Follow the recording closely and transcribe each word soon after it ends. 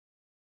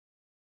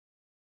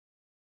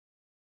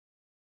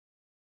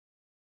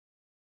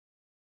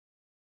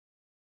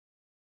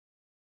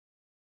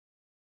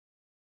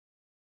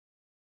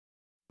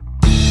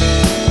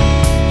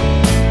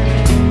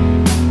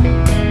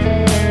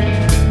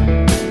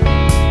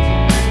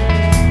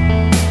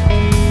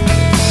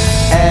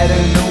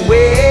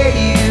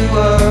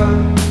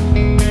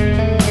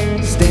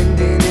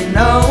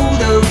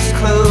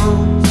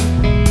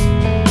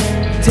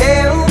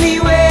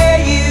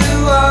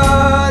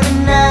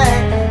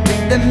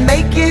to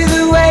make it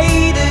the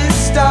way the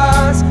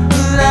stars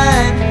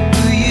align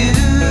for you.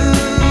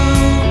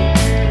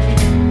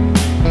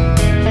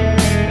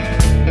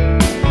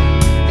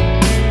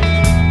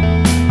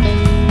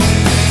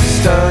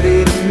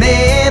 Started a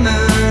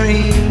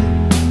memory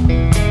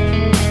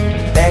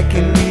back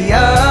in the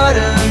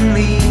autumn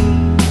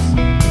leaves.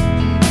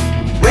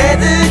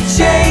 Weather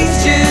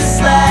changed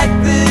just like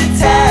the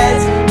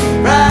tides,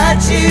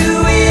 brought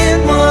you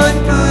in one,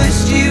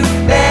 pushed you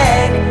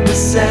back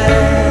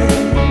aside.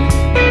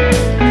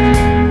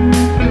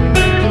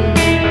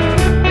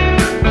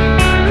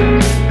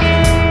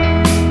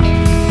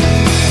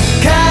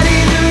 Caught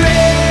in the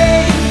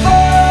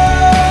rainfall,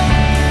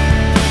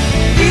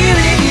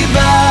 feeling your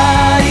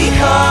body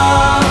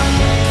call,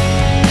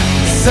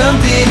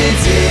 something to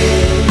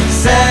take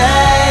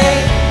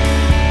inside,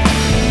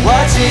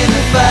 watching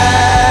the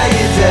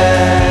fire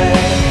die.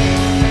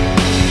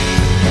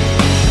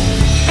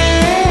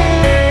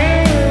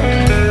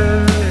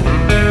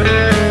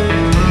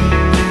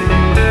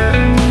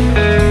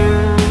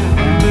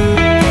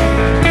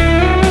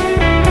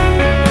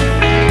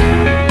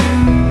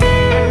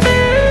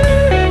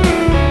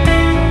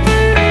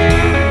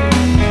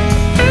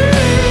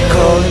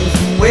 Calling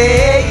from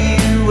where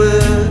you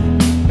were,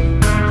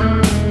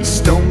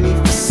 stone me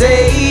for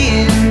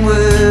saying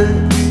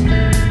words,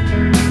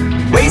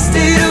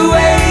 wasted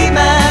away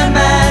my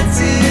mind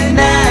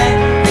tonight,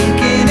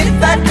 thinking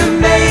if I could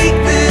make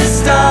the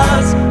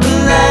stars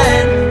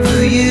align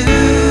for you.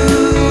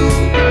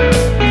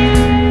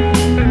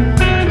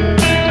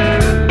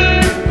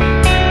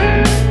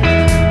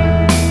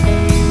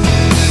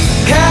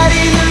 Caught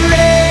in the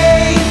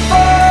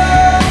rainfall,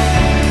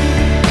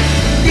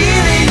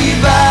 feeling your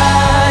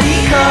body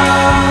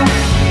calm,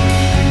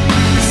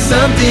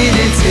 something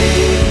to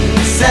take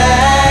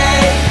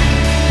inside,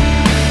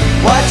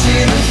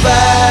 watching the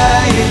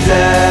fire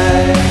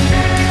die.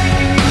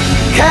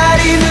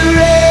 Caught in the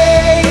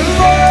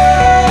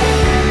rainfall,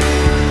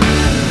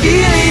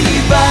 feeling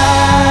your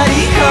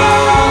body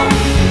calm,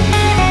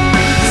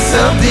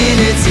 something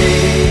to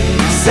take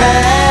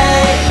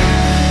inside,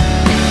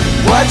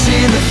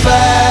 watching the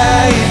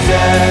fire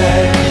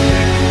die.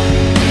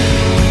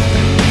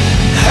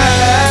 I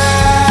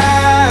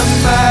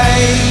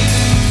might,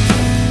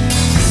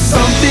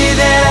 something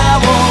that I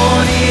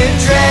wanted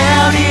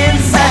drown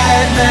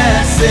inside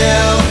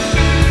myself.